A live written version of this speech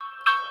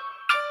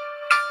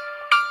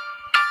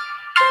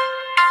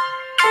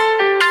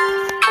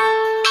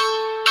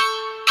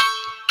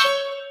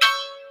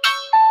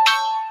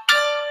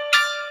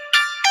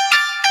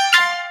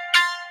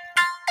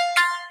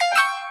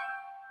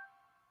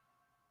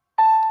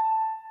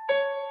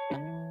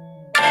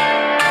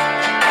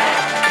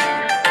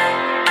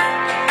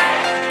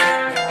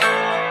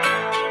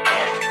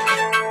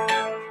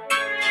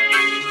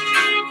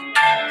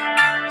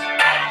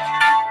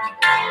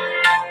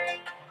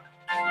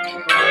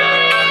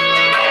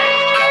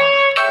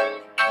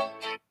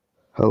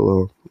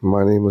Hello,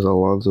 my name is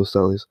Alonzo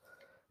Sellers,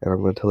 and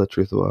I'm going to tell the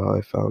truth about how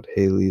I found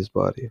Hae Lee's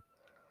body.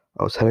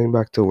 I was heading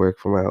back to work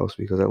from my house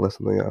because I left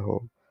something at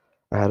home.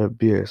 I had a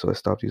beer, so I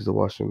stopped to use the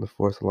washroom in the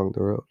forest along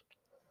the road.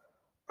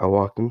 I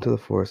walked into the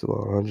forest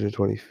about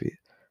 120 feet,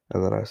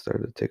 and then I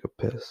started to take a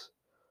piss.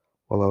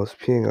 While I was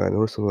peeing, I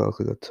noticed something that looked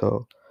like a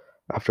toe.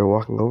 After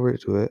walking over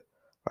to it,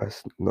 I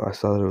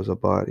saw that it was a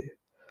body.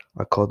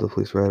 I called the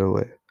police right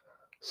away.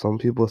 Some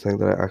people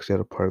think that I actually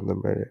had a part in the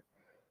murder.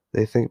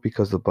 They think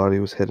because the body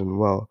was hidden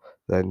well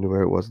that I knew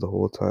where it was the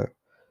whole time.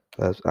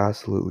 That is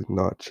absolutely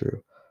not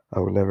true. I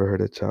would never hurt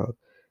a child.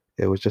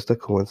 It was just a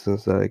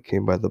coincidence that I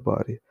came by the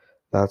body.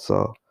 That's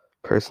all.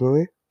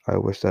 Personally, I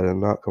wish that I had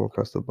not come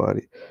across the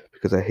body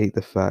because I hate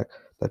the fact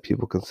that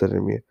people consider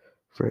me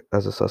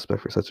as a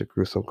suspect for such a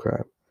gruesome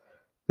crime.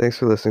 Thanks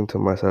for listening to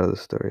my side of the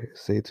story.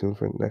 Stay tuned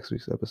for next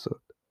week's episode.